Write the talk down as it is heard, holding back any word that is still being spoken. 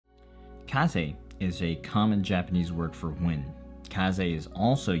Kaze is a common Japanese word for wind. Kaze is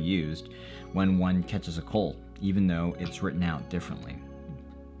also used when one catches a cold, even though it's written out differently.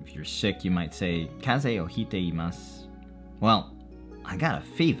 If you're sick, you might say, Kaze o hite imasu. Well, I got a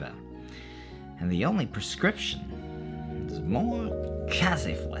fever, and the only prescription is more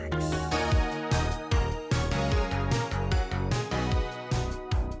Kaze Flex.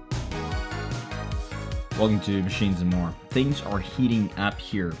 Welcome to Machines and More. Things are heating up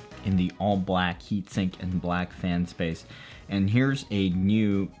here in the all-black heatsink and black fan space. And here's a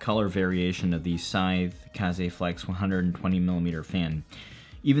new color variation of the Scythe Kaze Flex 120mm fan.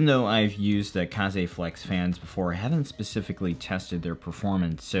 Even though I've used the Kaze Flex fans before, I haven't specifically tested their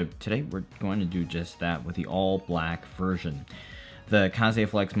performance. So today we're going to do just that with the all-black version. The Kaze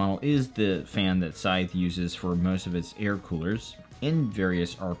Flex model is the fan that Scythe uses for most of its air coolers, in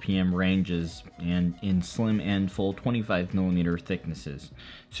various RPM ranges and in slim and full 25mm thicknesses.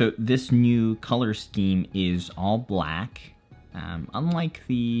 So this new color scheme is all black, unlike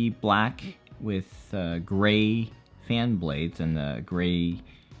the black with gray fan blades and the gray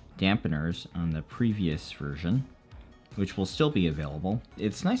dampeners on the previous version, which will still be available.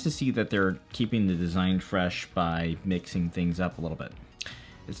 It's nice to see that they're keeping the design fresh by mixing things up a little bit.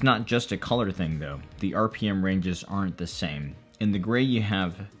 It's not just a color thing though. The RPM ranges aren't the same. In the gray, you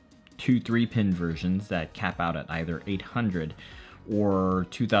have two 3-pin versions that cap out at either 800 or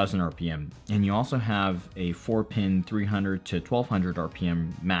 2000 RPM. And you also have a 4-pin 300 to 1200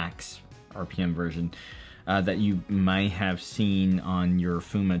 RPM max RPM version that you might have seen on your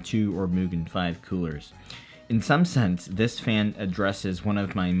Fuma 2 or Mugen 5 coolers. In some sense, this fan addresses one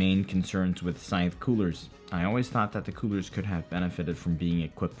of my main concerns with Scythe coolers. I always thought that the coolers could have benefited from being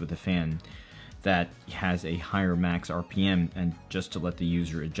equipped with a fan that has a higher max RPM, and just to let the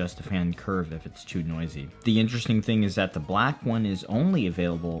user adjust the fan curve if it's too noisy. The interesting thing is that the black one is only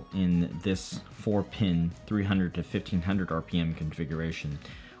available in this 4-pin 300 to 1500 RPM configuration,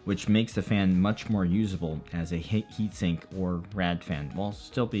 which makes the fan much more usable as a heatsink or rad fan, while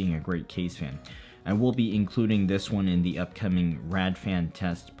still being a great case fan. I will be including this one in the upcoming rad fan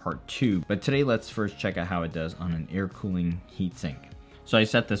test part 2, but today let's first check out how it does on an air cooling heatsink. So I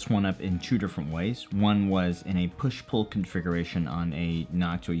set this one up in two different ways. One was in a push-pull configuration on a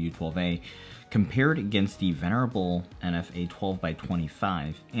Noctua U12A, compared against the venerable NFA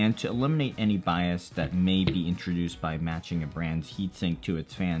 12x25, and to eliminate any bias that may be introduced by matching a brand's heatsink to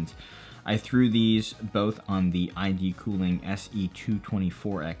its fans, I threw these both on the ID Cooling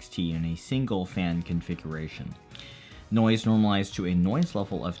SE224XT in a single fan configuration. Noise normalized to a noise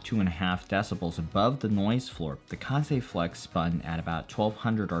level of 2.5 decibels above the noise floor. The Kaze Flex spun at about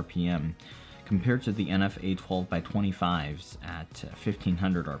 1200 RPM compared to the NFA 12x25s at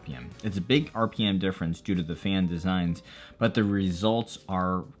 1500 RPM. It's a big RPM difference due to the fan designs, but the results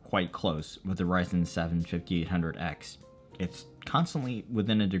are quite close with the Ryzen 7 5800X. It's constantly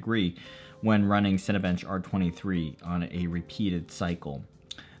within a degree when running Cinebench R23 on a repeated cycle.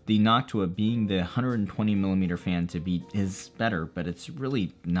 The Noctua, being the 120mm fan to beat, is better, but it's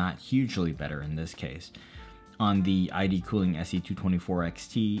really not hugely better in this case. On the ID Cooling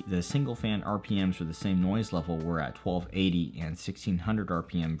SE224XT, the single fan RPMs for the same noise level were at 1280 and 1600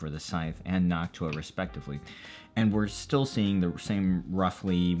 RPM for the Scythe and Noctua respectively. And we're still seeing the same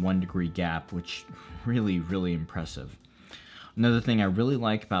roughly 1 degree gap, which really impressive. Another thing I really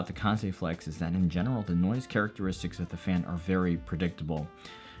like about the Kaze Flex is that in general the noise characteristics of the fan are very predictable.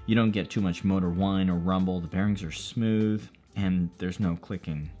 You don't get too much motor whine or rumble, the bearings are smooth, and there's no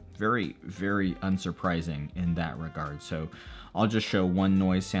clicking. Very unsurprising in that regard. So I'll just show one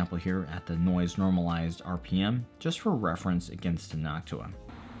noise sample here at the noise normalized RPM, just for reference against the Noctua.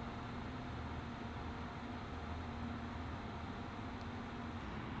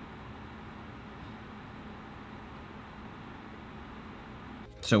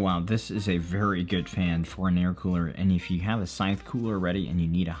 So wow, this is a very good fan for an air cooler, and if you have a Scythe cooler ready and you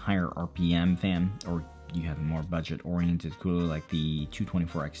need a higher RPM fan, or you have a more budget-oriented cooler like the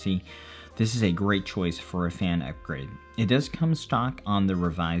 224XT, this is a great choice for a fan upgrade. It does come stock on the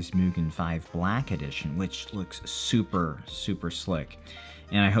revised Mugen 5 Black Edition, which looks super slick.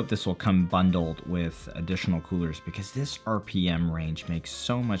 And I hope this will come bundled with additional coolers, because this RPM range makes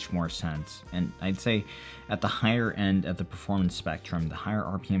so much more sense. And I'd say at the higher end of the performance spectrum, the higher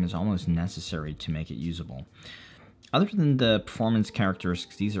RPM is almost necessary to make it usable. Other than the performance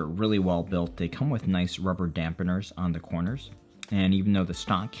characteristics, these are really well built. They come with nice rubber dampeners on the corners. And even though the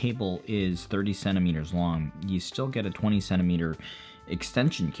stock cable is 30 centimeters long, you still get a 20 centimeter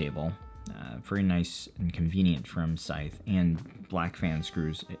extension cable. Very nice and convenient from Scythe, and black fan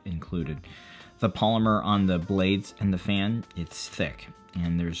screws included. The polymer on the blades and the fan, it's thick,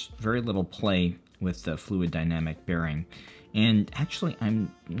 and there's very little play with the fluid dynamic bearing. And actually,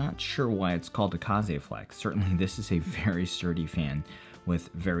 I'm not sure why it's called a Kaze Flex. Certainly, this is a very sturdy fan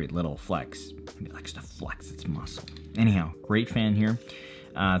with very little flex. It likes to flex its muscle. Anyhow, great fan here.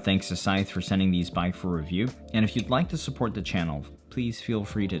 Thanks to Scythe for sending these by for review. And if you'd like to support the channel, please feel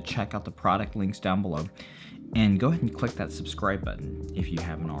free to check out the product links down below. And go ahead and click that subscribe button if you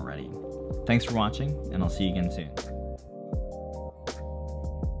haven't already. Thanks for watching, and I'll see you again soon.